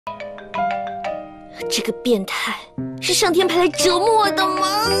这个变态是上天派来折磨我的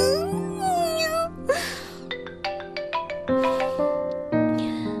吗？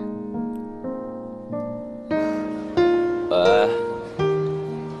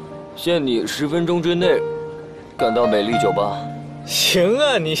限你10分钟之内赶到美丽酒吧。行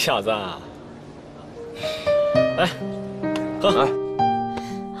啊，你小子。来，喝。来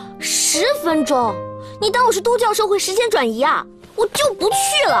10分钟？你当我是都教社会时间转移啊？我就不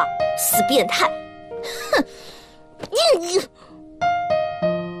去了，死变态！哼！你。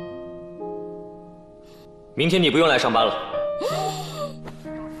明天你不用来上班了。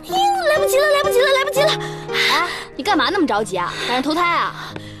来不及了，来不及了，来不及了！哎，你干嘛那么着急啊？赶上投胎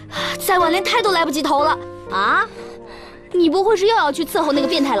啊？再晚连胎都来不及投了啊！你不会是又要去伺候那个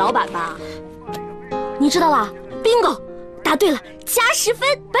变态老板吧？你知道了 ，bingo， 答对了，加10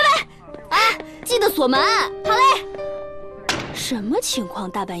分，拜拜！哎，记得锁门。好嘞。什么情况？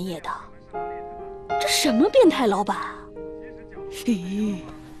大半夜的，这什么变态老板？咦？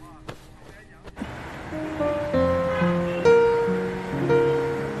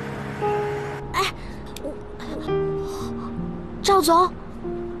哎，赵总。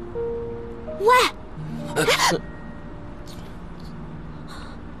喂，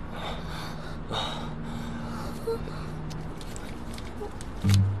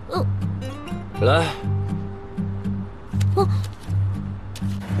来，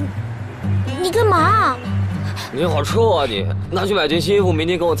你干嘛？你好臭啊你！拿去买件新衣服，明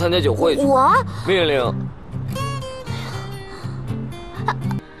天跟我参加酒会去。我命令。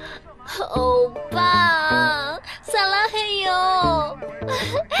欧巴，撒拉嘿哟，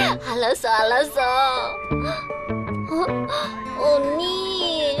阿拉索阿拉索，欧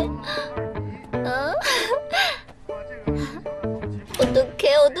尼，我都 Q，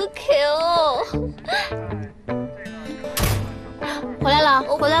 回来了，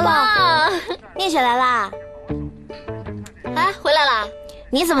回来了，蜜雪来啦！哎，回来啦！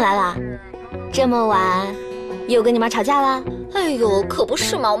你怎么来啦？这么晚，又跟你妈吵架了？哎呦，可不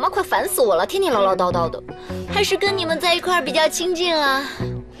是嘛！我妈快烦死我了，天天唠唠叨叨的。还是跟你们在一块儿比较亲近啊。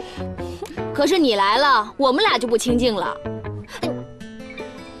可是你来了，我们俩就不亲近了。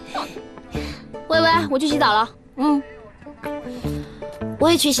微微，我去洗澡了。嗯，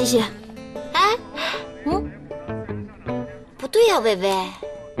我也去洗洗。哎，不对呀，微微，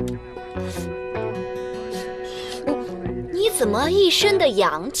你怎么一身的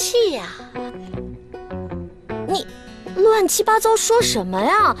阳气呀？你乱七八糟说什么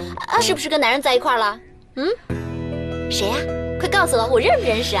呀？是不是跟男人在一块了？谁呀？快告诉我，我认不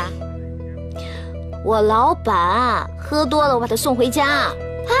认识啊？我老板喝多了，我把他送回家。啊？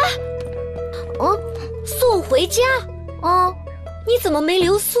送回家？你怎么没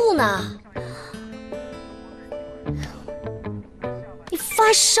留宿呢？你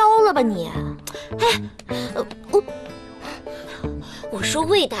发烧了吧你？我说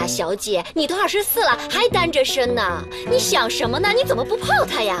魏大小姐，你都24了，还单着身呢，你想什么呢？你怎么不泡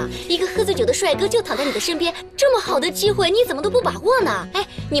他呀？一个喝醉酒的帅哥就躺在你的身边，这么好的机会，你怎么都不把握呢？哎，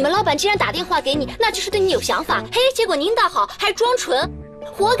你们老板既然打电话给你，那就是对你有想法。嘿，结果您倒好，还装纯，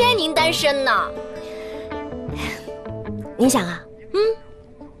活该您单身呢。你想啊？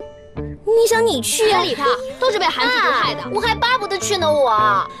你想你去啊？别理他，都是被韩剧毒害的。我还巴不得去呢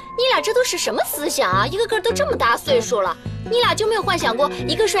我。你俩这都是什么思想啊？一个个都这么大岁数了，你俩就没有幻想过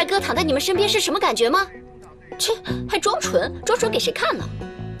一个帅哥躺在你们身边是什么感觉吗？切，还装纯，装纯给谁看呢？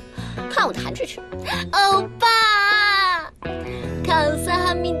看我的韩剧去。欧巴，康萨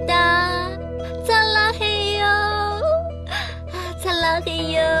哈米达，萨拉嘿哟，萨拉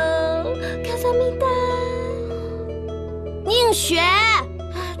嘿哟，康萨米达，宁雪，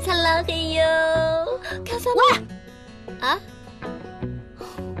萨拉嘿哟，康萨米达。啊？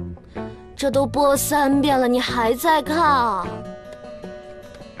这都播3遍了，你还在看？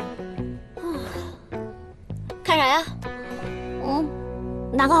看啥呀？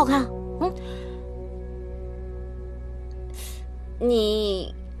哪个好看？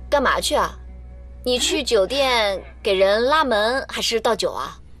你干嘛去啊？你去酒店给人拉门还是倒酒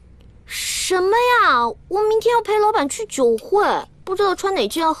啊？什么呀？我明天要陪老板去酒会，不知道穿哪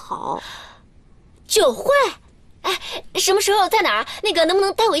件好。酒会？哎，什么时候在哪儿？那个能不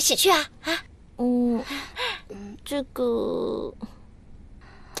能带我一起去啊？这个，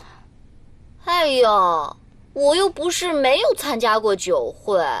哎呦，我又不是没有参加过酒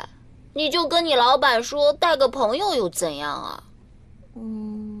会，你就跟你老板说带个朋友又怎样啊？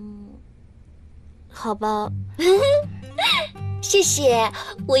好吧。谢谢，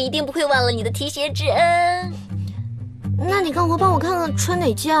我一定不会忘了你的提携之恩。那你赶快帮我看看穿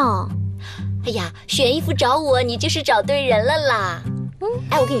哪件啊？哎呀，选衣服找我，你就是找对人了啦。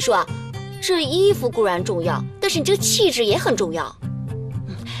哎，我跟你说啊，这衣服固然重要，但是你这个气质也很重要。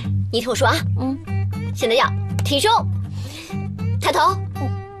你听我说啊，现在要挺胸，抬头。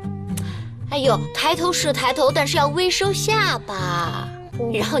哎呦，抬头是抬头，但是要微收下巴。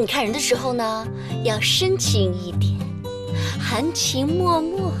然后你看人的时候呢，要深情一点，含情脉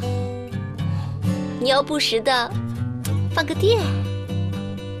脉。你要不时的放个电。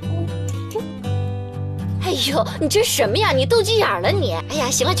哎呦，你这什么呀？你斗鸡眼了你！哎呀，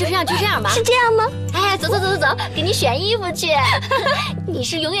行了，就这样，就这样吧。是这样吗？哎，走，给你选衣服去。你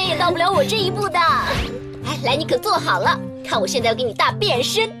是永远也到不了我这一步的。哎，来，你可坐好了，看我现在要给你大变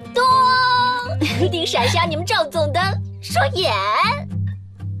身，咚，一定闪瞎你们赵总的双眼。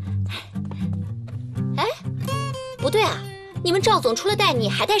哎，不对啊，你们赵总除了带你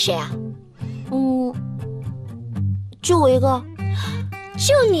还带谁啊？就我一个。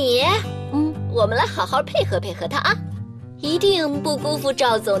就你？我们来好好配合配合他啊，一定不辜负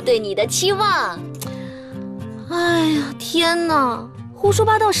赵总对你的期望。哎呀，天哪，胡说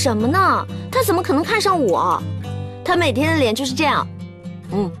八道什么呢？他怎么可能看上我？他每天的脸就是这样，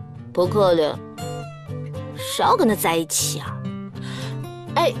扑克脸，谁要跟他在一起啊？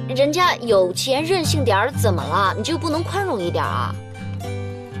哎，人家有钱任性点儿怎么了？你就不能宽容一点啊？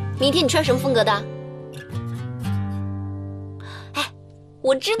明天你穿什么风格的？哎，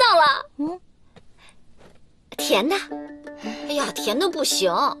我知道了，甜的。哎呀，甜的不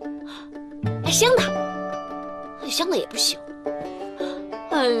行。哎，香的。香的也不行。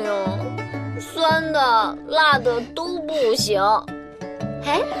哎呦，酸的、辣的都不行。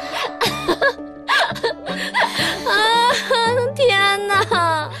哎，天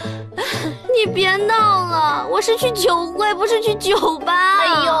哪！你别闹了，我是去酒会，不是去酒吧。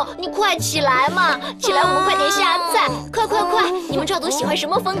哎呦，你快起来嘛！起来，我们快点下菜！快！你们赵总喜欢什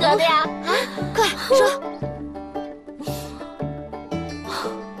么风格的呀？啊，快说！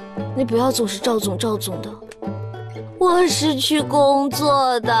你不要总是赵总的，我是去工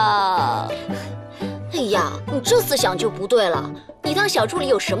作的。哎呀，你这思想就不对了。你当小助理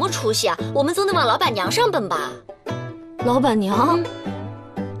有什么出息啊？我们总得往老板娘上奔吧。老板娘？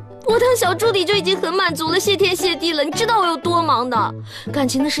我当小助理就已经很满足了，谢天谢地了。你知道我有多忙的，感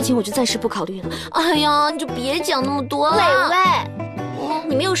情的事情我就暂时不考虑了。哎呀，你就别讲那么多了。喂，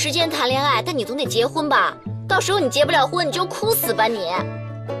你没有时间谈恋爱，但你总得结婚吧？到时候你结不了婚，你就哭死吧你。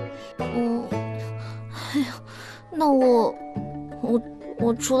哎呀，那我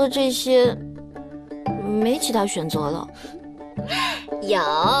除了这些，没其他选择了。有，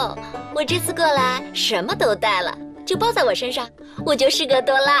我这次过来什么都带了，就包在我身上，我就是个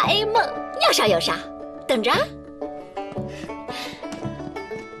哆啦 A 梦，要啥有啥，等着。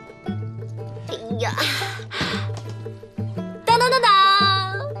哎呀，当！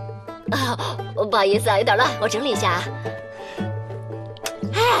不好意思啊，有点乱，我整理一下啊。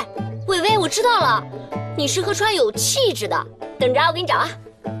哎，伟伟，我知道了，你适合穿有气质的，等着啊，我给你找啊。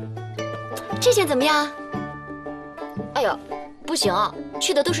这件怎么样？哎呦，不行，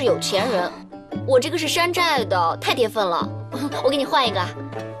去的都是有钱人，我这个是山寨的，太跌份了，我给你换一个。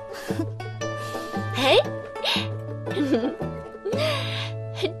哎，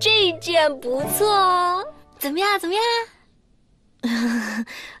这件不错哦，怎么样？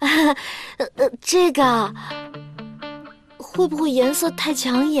这个会不会颜色太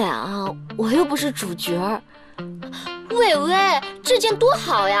抢眼啊？我又不是主角。伟伟，这件多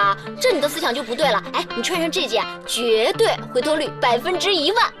好呀！这你的思想就不对了。哎，你穿上这件，绝对回头率100%。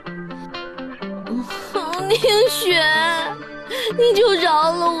宁雪，你就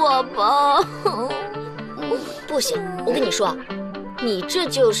饶了我吧。不行，我跟你说，你这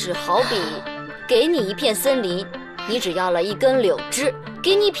就是好比给你一片森林，你只要了一根柳枝；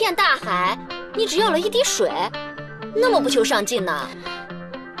给你一片大海，你只要了一滴水，那么不求上进呢？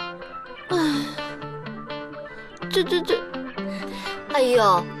唉，这，哎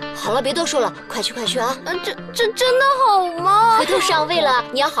呦，好了，别多说了，快去啊！这真的好吗？回头上位了，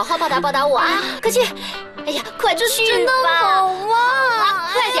你要好好报答我啊！快去！哎呀，快去吧！真的好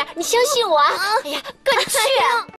吗？快点，你相信我啊！哎呀，快去！